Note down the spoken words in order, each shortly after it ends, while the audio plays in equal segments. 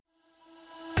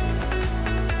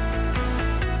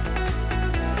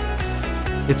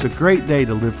It's a great day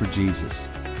to live for Jesus.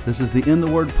 This is the In the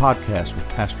Word podcast with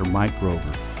Pastor Mike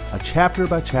Grover, a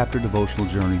chapter-by-chapter devotional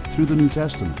journey through the New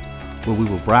Testament, where we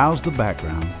will browse the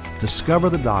background, discover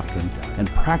the doctrine, and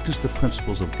practice the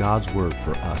principles of God's Word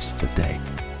for us today.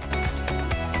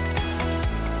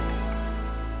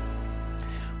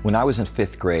 When I was in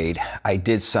 5th grade, I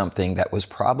did something that was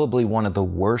probably one of the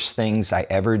worst things I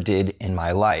ever did in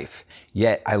my life.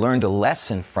 Yet I learned a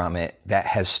lesson from it that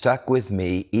has stuck with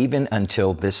me even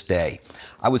until this day.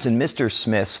 I was in Mr.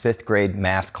 Smith's 5th grade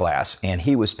math class, and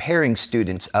he was pairing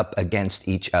students up against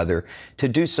each other to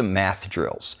do some math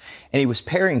drills. And he was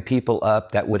pairing people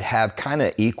up that would have kind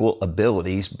of equal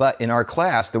abilities, but in our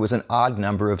class, there was an odd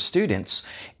number of students.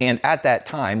 And at that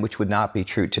time, which would not be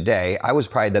true today, I was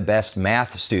probably the best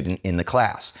math student in the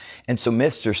class. And so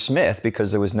Mr. Smith,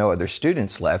 because there was no other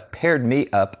students left, paired me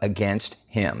up against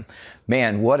him.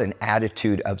 Man, what an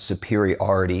attitude of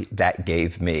superiority that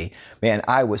gave me. Man,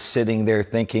 I was sitting there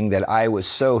thinking that I was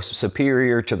so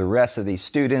superior to the rest of these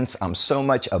students. I'm so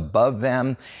much above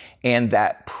them. And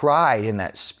that pride and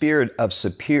that spirit of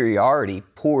superiority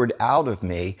poured out of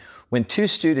me when two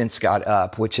students got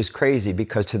up, which is crazy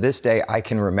because to this day I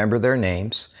can remember their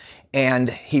names. And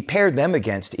he paired them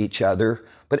against each other.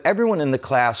 But everyone in the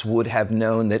class would have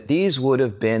known that these would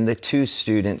have been the two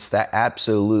students that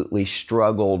absolutely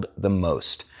struggled the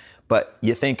most. But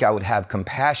you think I would have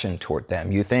compassion toward them.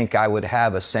 You think I would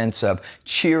have a sense of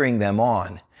cheering them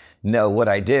on. No, what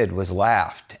I did was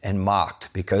laughed and mocked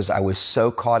because I was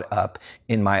so caught up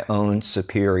in my own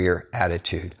superior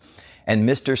attitude. And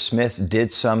Mr. Smith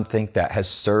did something that has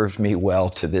served me well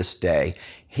to this day.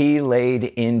 He laid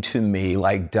into me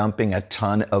like dumping a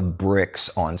ton of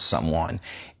bricks on someone.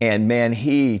 And man,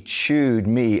 he chewed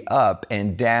me up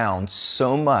and down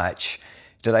so much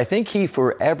that I think he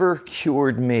forever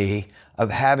cured me of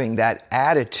having that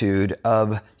attitude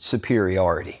of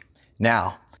superiority.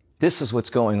 Now, this is what's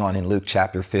going on in Luke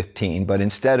chapter 15, but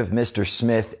instead of Mr.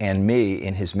 Smith and me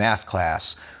in his math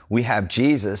class, we have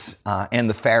Jesus and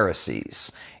the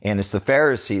Pharisees. And it's the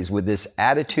Pharisees with this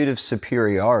attitude of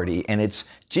superiority, and it's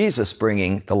Jesus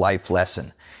bringing the life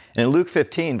lesson. And in Luke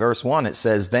 15, verse 1, it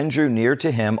says, "Then drew near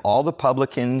to him all the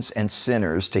publicans and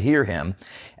sinners to hear him.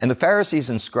 And the Pharisees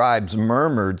and scribes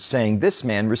murmured, saying, This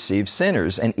man receives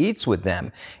sinners and eats with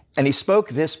them. And he spoke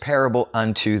this parable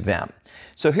unto them."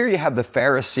 So here you have the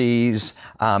Pharisees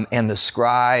and the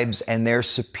scribes and their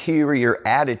superior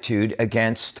attitude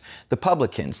against the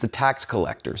publicans, the tax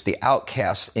collectors, the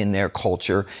outcasts in their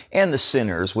culture, and the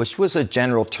sinners, which was a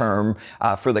general term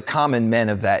for the common men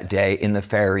of that day in the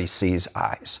Pharisees'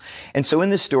 eyes. And so in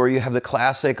this story, you have the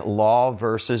classic law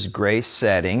versus grace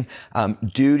setting,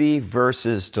 duty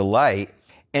versus delight.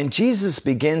 And Jesus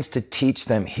begins to teach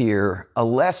them here a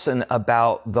lesson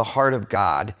about the heart of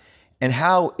God and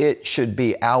how it should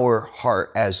be our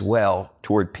heart as well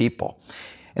toward people.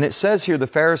 And it says here, the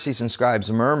Pharisees and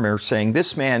scribes murmur, saying,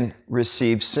 "This man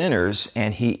receives sinners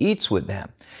and he eats with them."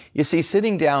 You see,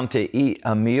 sitting down to eat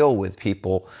a meal with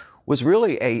people was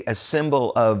really a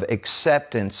symbol of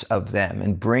acceptance of them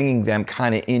and bringing them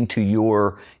kind of into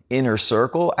your inner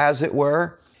circle, as it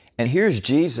were. And here's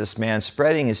Jesus, man,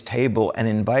 spreading his table and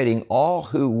inviting all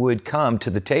who would come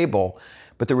to the table.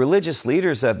 But the religious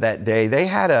leaders of that day, they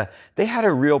had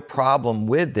a real problem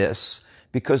with this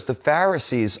because the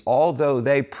Pharisees, although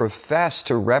they professed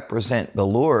to represent the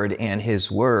Lord and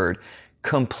his word,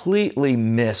 completely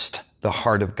missed the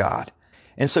heart of God.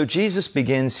 And so Jesus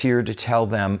begins here to tell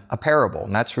them a parable,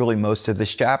 and that's really most of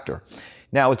this chapter.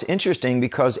 Now, it's interesting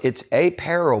because it's a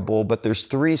parable, but there's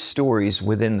 3 stories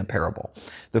within the parable.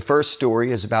 The first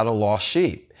story is about a lost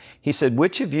sheep. He said,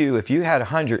 which of you, if you had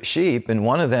 100 sheep and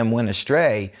one of them went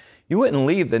astray, you wouldn't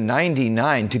leave the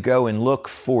 99 to go and look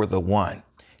for the one?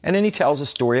 And then he tells a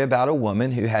story about a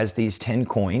woman who has these 10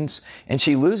 coins and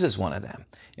she loses one of them.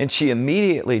 And she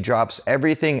immediately drops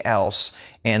everything else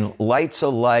and lights a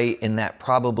light in that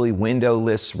probably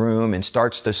windowless room and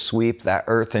starts to sweep that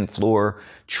earthen floor,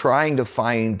 trying to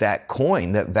find that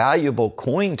coin, that valuable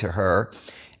coin to her.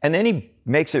 And then he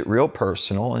makes it real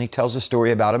personal, and he tells a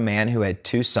story about a man who had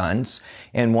 2 sons,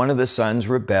 and one of the sons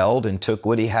rebelled and took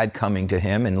what he had coming to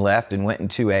him and left and went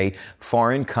into a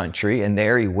foreign country, and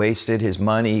there he wasted his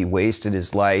money, he wasted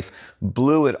his life,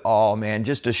 blew it all, man,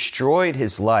 just destroyed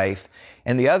his life.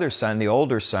 And the other son, the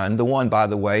older son, the one, by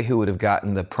the way, who would have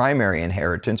gotten the primary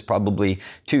inheritance, probably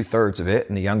 2/3 of it,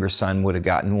 and the younger son would have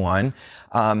gotten 1,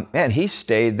 and he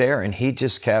stayed there and he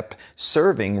just kept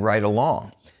serving right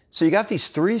along. So you got these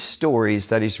three stories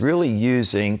that he's really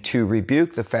using to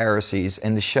rebuke the Pharisees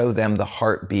and to show them the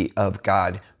heartbeat of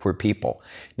God for people.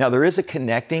 Now, there is a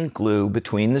connecting glue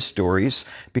between the stories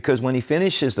because when he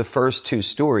finishes the first two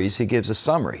stories, he gives a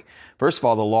summary. First of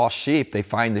all, the lost sheep, they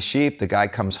find the sheep. The guy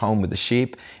comes home with the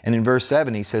sheep. And in verse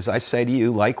 7, he says, I say to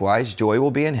you, likewise, joy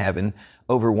will be in heaven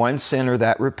over one sinner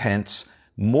that repents,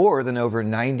 more than over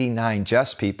 99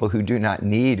 just people who do not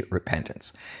need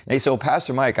repentance. Now you say, well,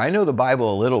 Pastor Mike, I know the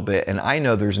Bible a little bit, and I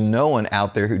know there's no one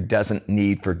out there who doesn't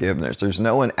need forgiveness. There's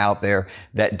no one out there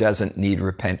that doesn't need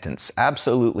repentance.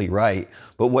 Absolutely right.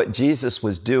 But what Jesus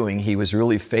was doing, he was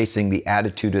really facing the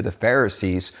attitude of the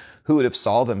Pharisees who would have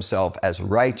saw themselves as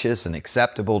righteous and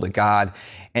acceptable to God.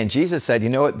 And Jesus said, you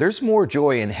know what? There's more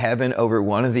joy in heaven over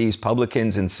one of these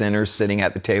publicans and sinners sitting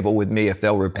at the table with me if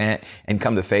they'll repent and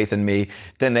come to faith in me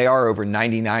than they are over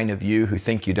 99 of you who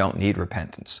think you don't need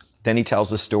repentance. Then he tells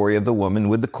the story of the woman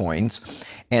with the coins.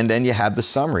 And then you have the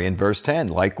summary in verse 10.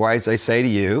 Likewise, I say to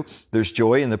you, there's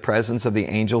joy in the presence of the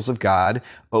angels of God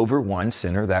over one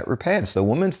sinner that repents. The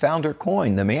woman found her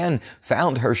coin. The man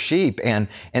found her sheep. And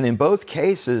in both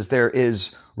cases, there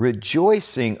is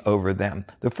rejoicing over them.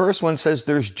 The first one says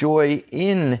there's joy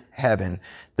in heaven.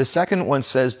 The second one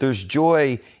says there's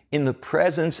joy in the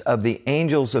presence of the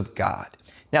angels of God.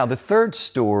 Now, the third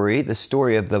story, the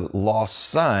story of the lost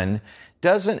son,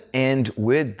 doesn't end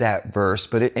with that verse,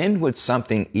 but it ends with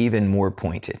something even more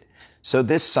pointed. So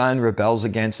this son rebels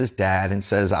against his dad and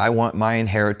says, I want my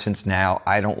inheritance now.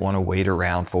 I don't want to wait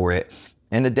around for it.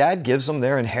 And the dad gives them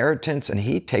their inheritance and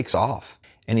he takes off.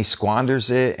 And he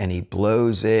squanders it and he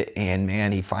blows it. And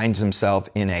man, he finds himself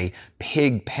in a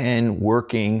pig pen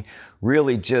working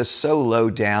really just so low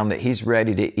down that he's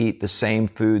ready to eat the same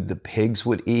food the pigs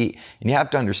would eat. And you have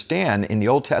to understand, in the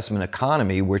Old Testament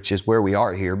economy, which is where we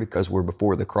are here because we're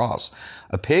before the cross,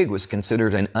 a pig was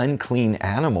considered an unclean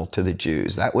animal to the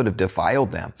Jews. That would have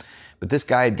defiled them. But this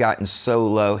guy had gotten so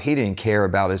low, he didn't care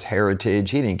about his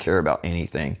heritage. He didn't care about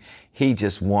anything. He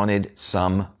just wanted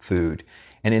some food.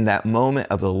 And in that moment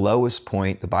of the lowest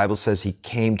point, the Bible says he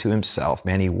came to himself.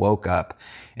 Man, he woke up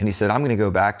and he said, I'm going to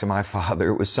go back to my father.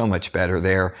 It was so much better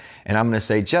there. And I'm going to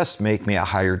say, just make me a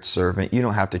hired servant. You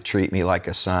don't have to treat me like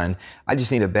a son. I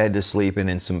just need a bed to sleep in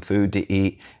and some food to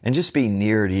eat and just be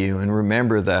near to you and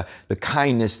remember the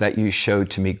kindness that you showed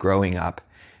to me growing up.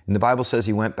 And the Bible says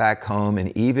he went back home,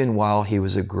 and even while he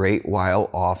was a great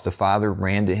while off, the father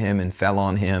ran to him and fell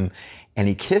on him and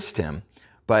he kissed him.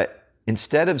 But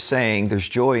instead of saying there's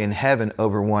joy in heaven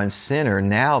over one sinner,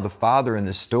 now the father in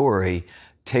the story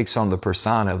takes on the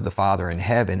persona of the Father in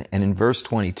heaven. And in verse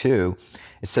 22,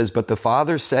 it says, but the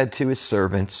father said to his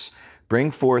servants, bring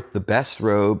forth the best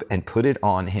robe and put it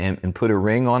on him, and put a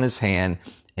ring on his hand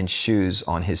and shoes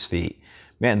on his feet.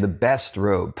 Man, the best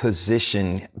robe,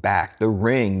 position back, the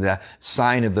ring, the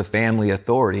sign of the family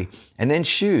authority, and then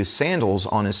shoes, sandals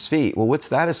on his feet. Well, what's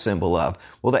that a symbol of?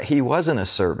 Well, that he wasn't a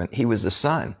servant, he was the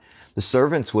son. The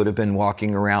servants would have been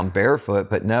walking around barefoot,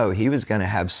 but no, he was going to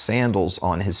have sandals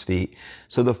on his feet.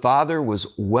 So the father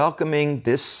was welcoming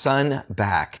this son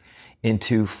back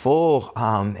into full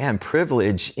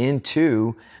privilege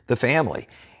into the family.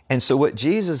 And so what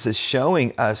Jesus is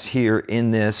showing us here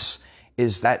in this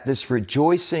is that this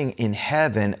rejoicing in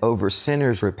heaven over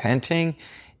sinners repenting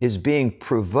is being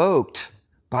provoked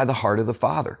by the heart of the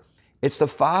Father. It's the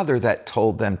Father that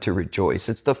told them to rejoice.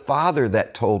 It's the Father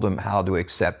that told them how to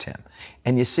accept him.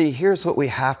 And you see, here's what we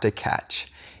have to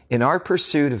catch. In our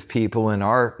pursuit of people, in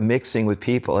our mixing with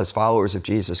people as followers of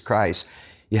Jesus Christ,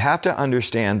 you have to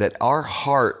understand that our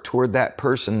heart toward that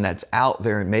person that's out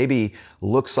there and maybe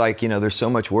looks like, they're so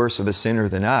much worse of a sinner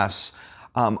than us,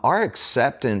 our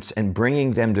acceptance and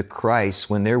bringing them to Christ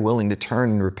when they're willing to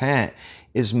turn and repent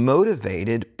is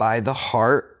motivated by the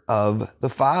heart of the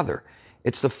Father.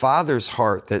 It's the Father's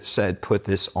heart that said, put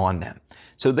this on them.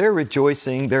 So they're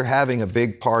rejoicing, they're having a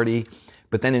big party.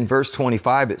 But then in verse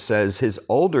 25, it says, his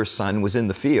older son was in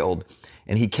the field,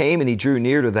 and he came and he drew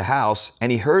near to the house,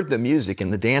 and he heard the music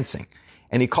and the dancing.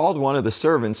 And he called one of the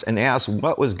servants and asked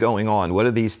what was going on. What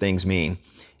do these things mean?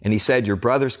 And he said, your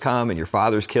brother's come and your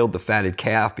father's killed the fatted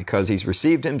calf because he's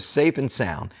received him safe and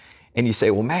sound. And you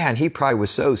say, well, man, he probably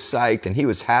was so psyched and he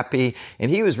was happy and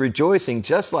he was rejoicing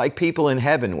just like people in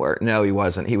heaven were. No, he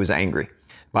wasn't. He was angry.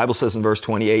 The Bible says in verse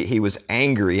 28, he was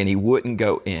angry and he wouldn't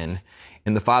go in,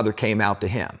 and the father came out to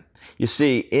him. You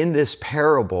see, in this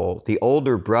parable, the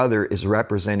older brother is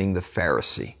representing the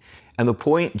Pharisee. And the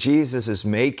point Jesus is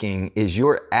making is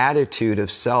your attitude of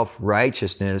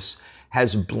self-righteousness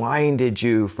has blinded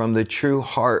you from the true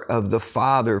heart of the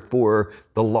Father for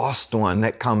the lost one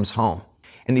that comes home.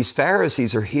 And these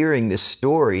Pharisees are hearing this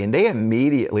story, and they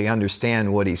immediately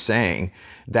understand what he's saying,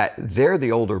 that they're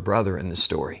the older brother in the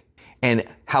story, and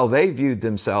how they viewed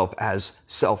themselves as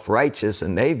self-righteous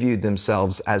and they viewed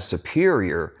themselves as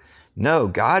superior. No,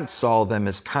 God saw them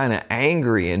as kind of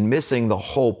angry and missing the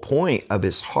whole point of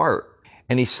his heart.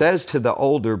 And he says to the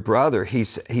older brother, he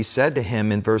said to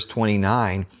him in verse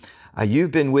 29,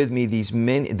 you've been with me these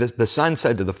many, the son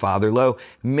said to the father, lo,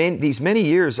 these many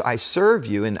years I serve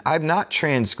you, and I've not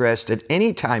transgressed at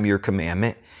any time your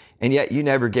commandment, and yet you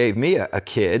never gave me a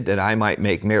kid that I might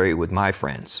make merry with my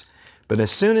friends. But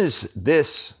as soon as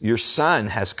this, your son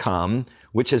has come,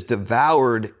 which has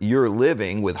devoured your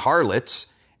living with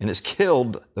harlots, and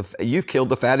you've killed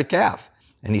the fatted calf.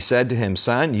 And he said to him,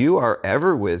 son, you are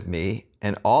ever with me,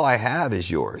 and all I have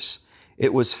is yours.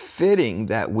 It was fitting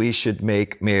that we should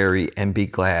make merry and be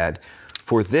glad.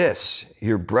 For this,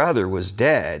 your brother was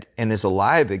dead and is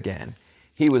alive again.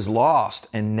 He was lost,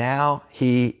 and now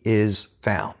he is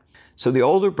found. So the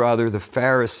older brother, the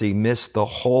Pharisee, missed the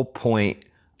whole point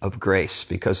of grace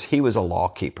because he was a law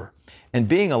keeper. And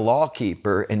being a law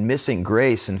keeper and missing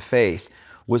grace and faith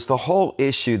was the whole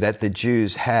issue that the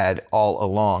Jews had all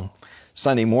along.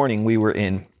 Sunday morning, we were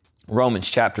in Romans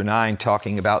chapter 9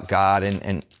 talking about God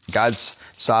and God's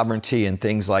sovereignty and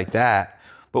things like that.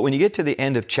 But when you get to the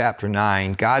end of chapter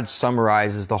 9, God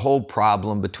summarizes the whole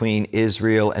problem between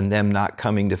Israel and them not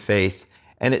coming to faith.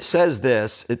 And it says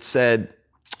this, it said,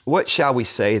 what shall we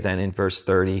say then in verse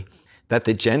 30? That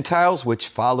the Gentiles which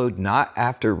followed not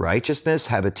after righteousness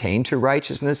have attained to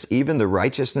righteousness, even the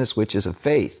righteousness which is of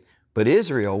faith. But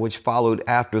Israel, which followed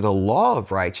after the law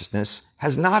of righteousness,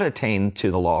 has not attained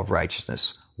to the law of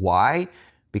righteousness. Why?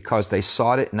 Because they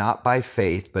sought it not by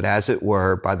faith, but as it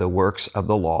were by the works of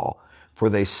the law. For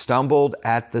they stumbled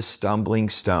at the stumbling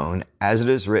stone, as it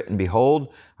is written,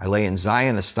 behold, I lay in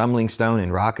Zion a stumbling stone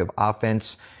and rock of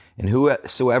offense, and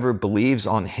whosoever believes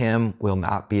on him will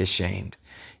not be ashamed.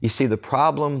 You see, the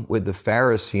problem with the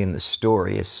Pharisee in the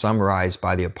story is summarized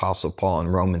by the Apostle Paul in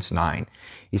Romans 9.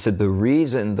 He said the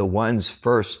reason the ones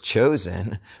first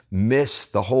chosen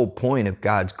missed the whole point of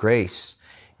God's grace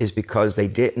is because they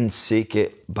didn't seek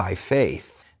it by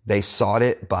faith. They sought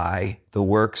it by the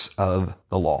works of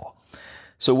the law.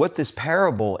 So what this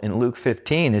parable in Luke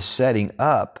 15 is setting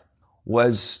up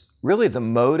was really the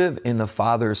motive in the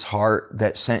Father's heart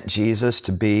that sent Jesus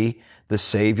to be the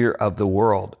Savior of the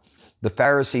world. The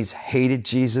Pharisees hated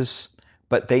Jesus,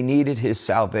 but they needed his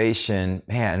salvation,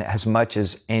 as much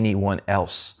as anyone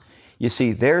else. You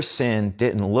see, their sin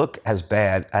didn't look as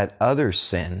bad as others'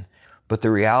 sin, but the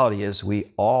reality is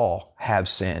we all have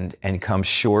sinned and come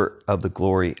short of the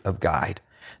glory of God.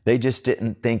 They just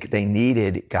didn't think they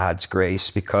needed God's grace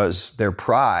because their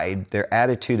pride, their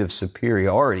attitude of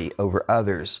superiority over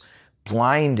others,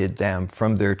 blinded them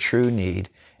from their true need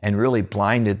and really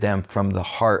blinded them from the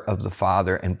heart of the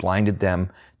Father and blinded them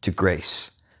to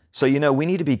grace. So, we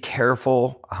need to be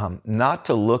careful not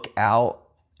to look out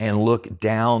and look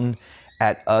down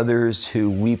at others who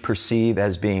we perceive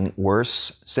as being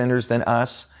worse sinners than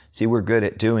us. See, we're good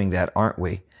at doing that, aren't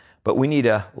we? But we need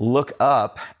to look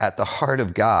up at the heart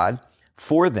of God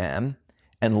for them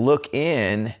and look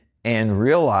in and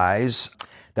realize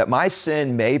that my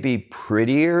sin may be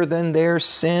prettier than their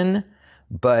sin,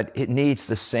 but it needs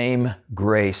the same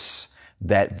grace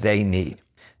that they need.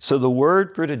 So the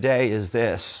word for today is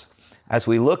this. As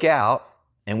we look out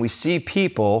and we see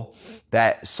people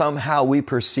that somehow we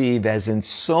perceive as in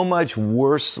so much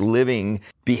worse living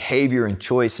behavior and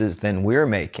choices than we're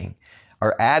making,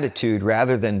 our attitude,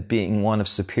 rather than being one of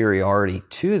superiority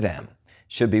to them,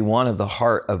 should be one of the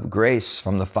heart of grace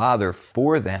from the Father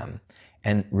for them,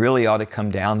 and really ought to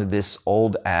come down to this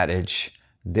old adage,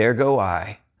 there go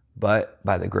I, but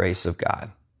by the grace of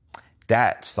God.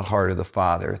 That's the heart of the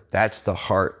Father. That's the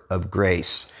heart of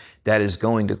grace that is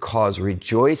going to cause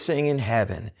rejoicing in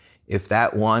heaven if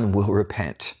that one will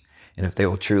repent and if they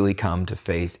will truly come to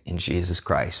faith in Jesus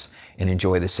Christ and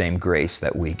enjoy the same grace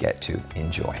that we get to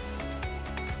enjoy.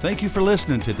 Thank you for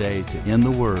listening today to In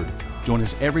the Word. Join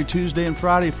us every Tuesday and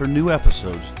Friday for new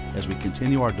episodes as we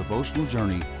continue our devotional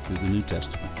journey through the New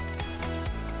Testament.